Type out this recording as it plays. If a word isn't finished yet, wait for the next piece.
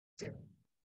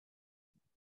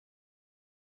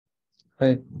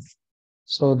Right.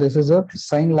 So this is a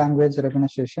sign language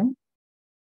recognition.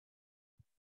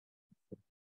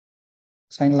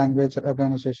 Sign language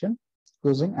recognition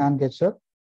using and gesture.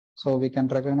 So we can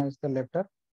recognize the letter,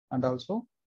 and also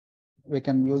we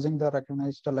can, using the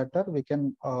recognized letter, we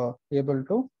can able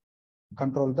to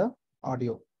control the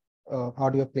audio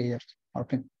player.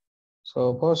 Okay.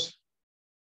 So first,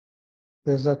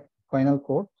 this is a final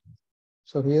code.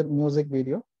 So here music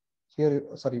video, here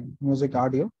sorry music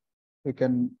audio. You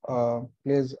can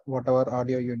place whatever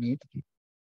audio you need.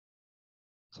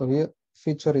 So here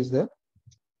feature is there.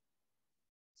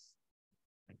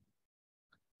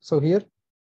 So here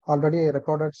already I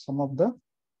recorded some of the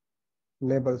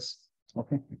labels.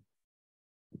 Okay.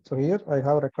 So here I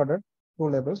have recorded 2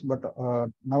 labels, but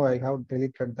now I have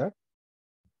deleted that.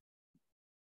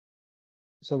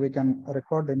 So we can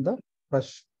record in the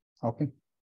brush. Okay.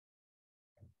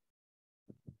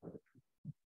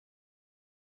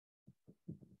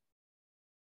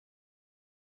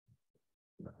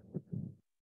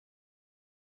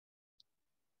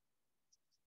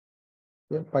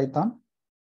 Here Python.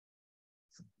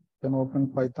 Can open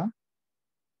Python.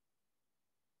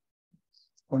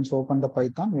 Once open the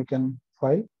Python, we can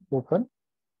file open.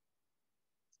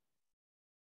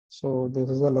 So this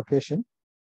is the location.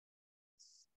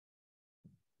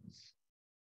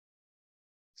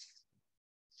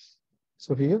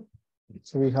 So here,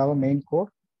 so we have a main code.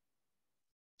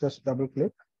 Just double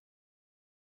click.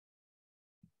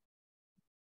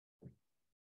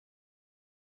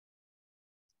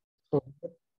 So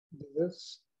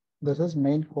this is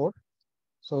main code.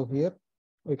 So here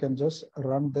we can just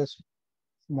run this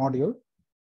module.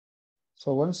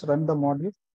 So once run the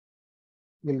module,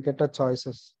 we'll get a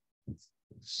choices.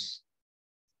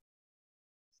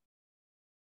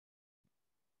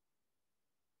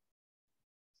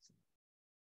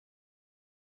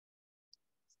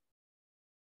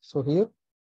 So here,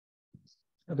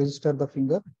 register the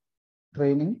finger,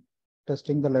 training,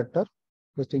 testing the letter,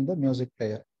 testing the music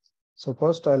player. So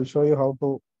first I'll show you how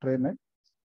to train it.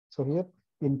 So here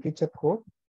in feature code,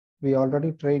 we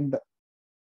already trained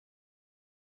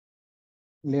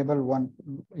label 1.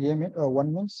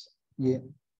 One means A,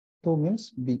 2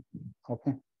 means B.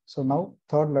 Okay. So now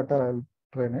third letter I'll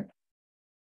train it.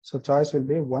 So choice will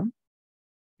be 1,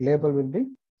 label will be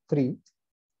 3.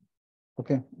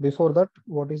 Okay. Before that,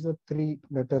 what is the 3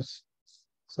 letters?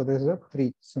 So this is a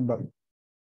 3 symbol.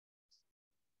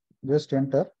 Just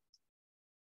enter.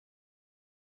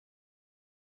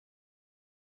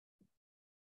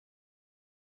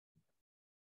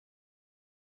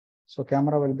 So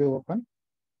camera will be open.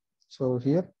 So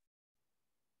here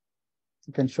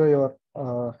you can show your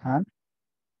hand.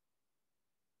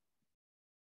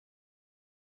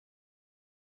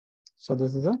 So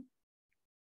this is a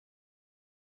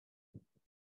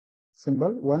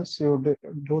symbol. Once you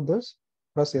do this,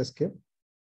 press escape.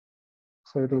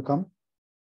 So it will come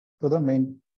to the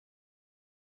main.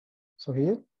 So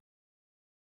here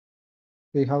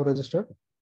we have registered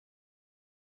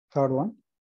third one.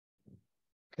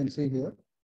 You can see here.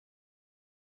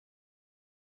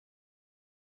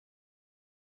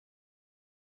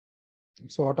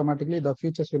 So automatically the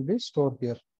features will be stored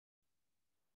here.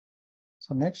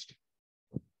 So next,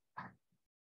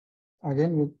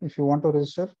 again, if you want to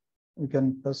register, you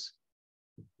can press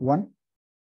 1.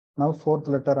 Now fourth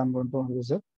letter I'm going to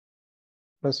use it.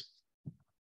 Press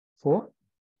 4.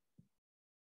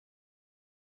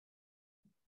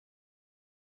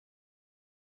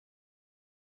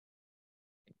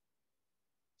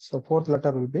 So fourth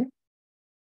letter will be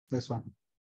this one.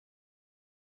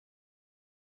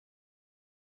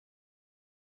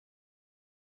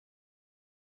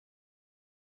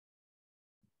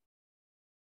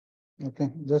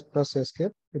 Okay, just press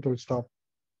escape, it will stop.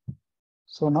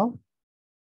 So now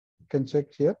you can check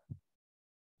here.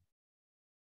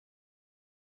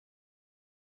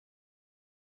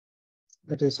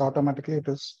 It is automatically, it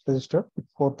is registered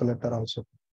fourth letter also.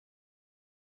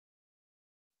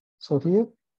 So here,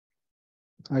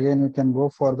 again, you can go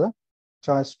for the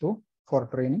choice 2 for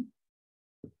training.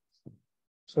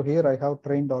 So here I have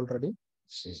trained already.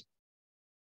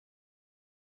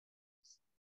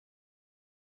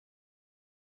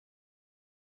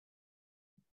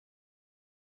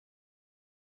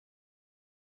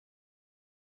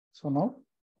 So now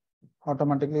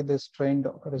automatically this trained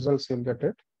results you'll get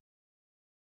it.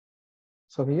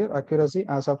 So here accuracy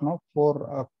as of now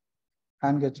for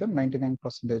hand gesture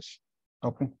 99%.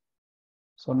 Okay.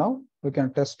 So now we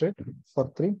can test it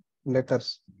for 3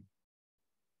 letters.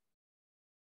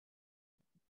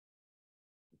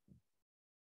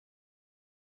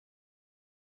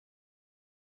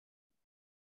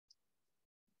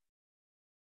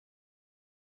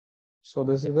 So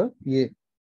this is the A.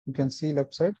 You can see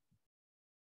left side.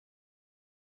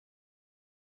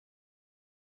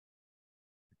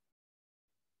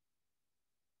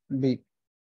 B.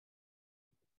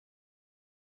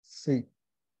 C.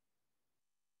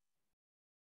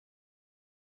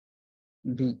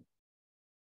 D.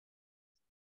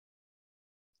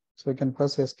 So you can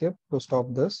press escape to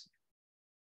stop this.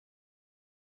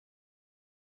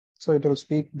 So it will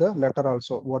speak the letter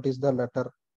also. What is the letter?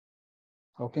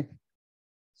 Okay.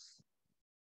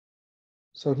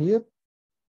 So here,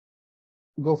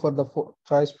 go for the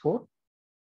choice 4,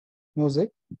 music.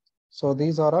 So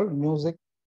these are all music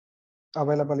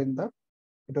available in the,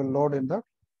 it will load in the.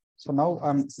 So now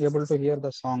I'm able to hear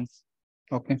the songs.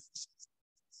 Okay.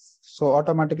 So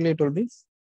automatically it will be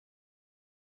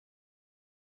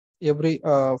every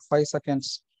 5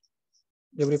 seconds.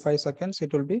 Every 5 seconds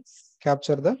it will be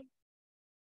capture the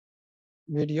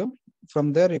video.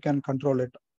 From there you can control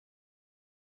it.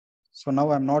 So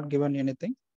now I'm not given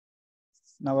anything.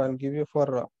 Now I'll give you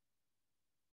for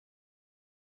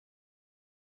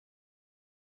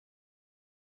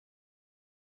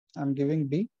I'm giving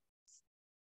B.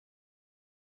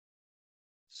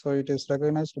 So it is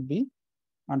recognized B,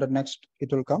 and the next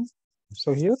it will come.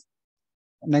 So here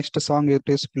next song it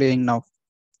is playing now.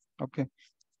 Okay.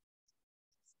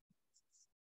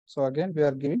 So again we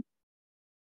are giving.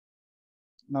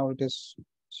 Now it is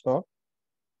stop.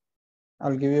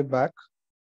 I'll give you back.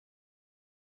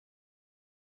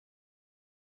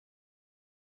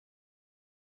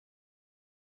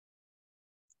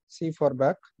 C for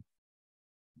back.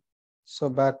 So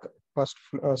back first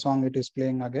song it is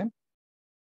playing again.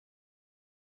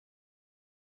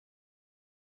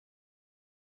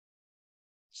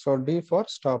 So D for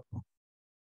stop.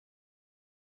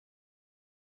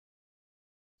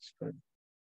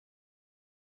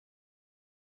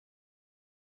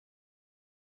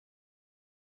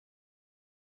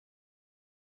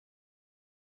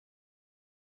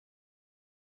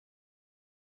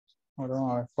 Hold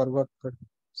on, I forgot the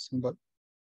symbol.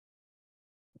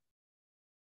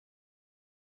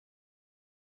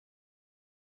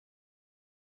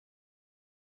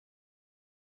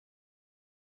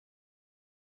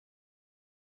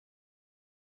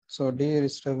 So D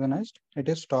is recognized. It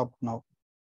is stopped now.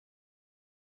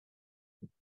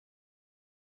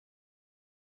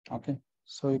 Okay.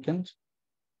 So you can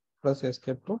press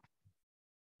escape to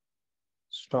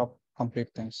stop complete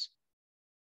things.